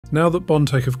Now that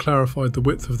Bondtech have clarified the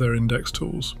width of their index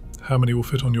tools, how many will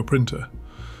fit on your printer,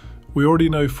 we already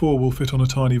know 4 will fit on a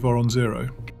tiny Voron Zero.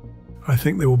 I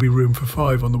think there will be room for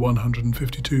 5 on the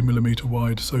 152mm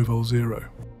wide Sovol Zero.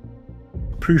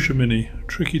 Prusa Mini,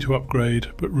 tricky to upgrade,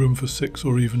 but room for 6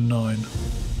 or even 9.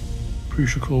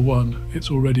 Prusa Core One,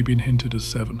 it's already been hinted as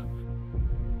 7.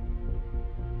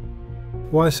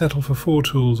 Why settle for 4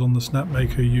 tools on the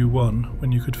Snapmaker U1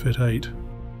 when you could fit 8?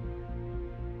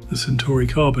 The Centauri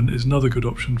Carbon is another good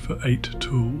option for 8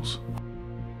 tools.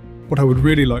 What I would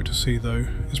really like to see though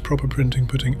is Proper Printing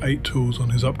putting 8 tools on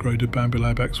his upgraded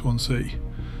Bambilab X1C.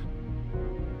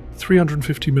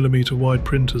 350mm wide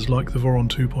printers like the Voron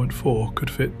 2.4 could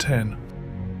fit 10.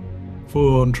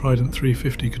 Voron Trident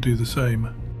 350 could do the same.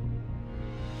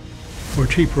 Or a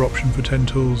cheaper option for 10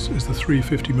 tools is the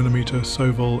 350mm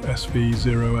Sovol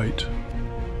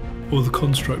SV08 or the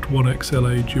Construct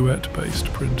 1XLA duet-based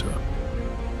printer.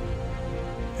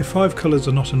 If 5 colours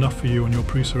are not enough for you on your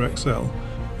Prusa XL,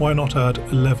 why not add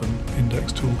 11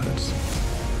 index tool heads?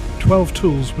 12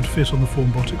 tools would fit on the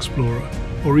Formbot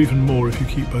Xplorer, or even more if you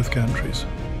keep both gantries.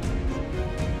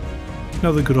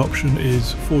 Another good option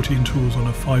is 14 tools on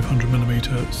a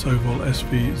 500mm Sovol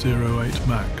SV08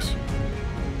 Max.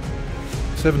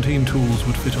 17 tools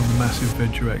would fit on the massive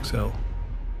Prusa XL.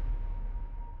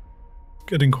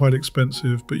 Getting quite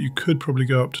expensive, but you could probably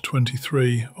go up to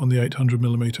 23 on the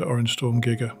 800mm Orangestorm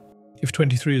Giga. If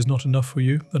 23 is not enough for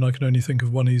you, then I can only think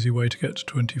of one easy way to get to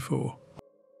 24.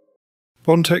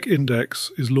 Bondtech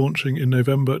INDX is launching in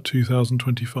November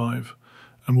 2025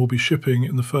 and will be shipping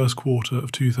in the first quarter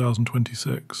of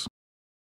 2026.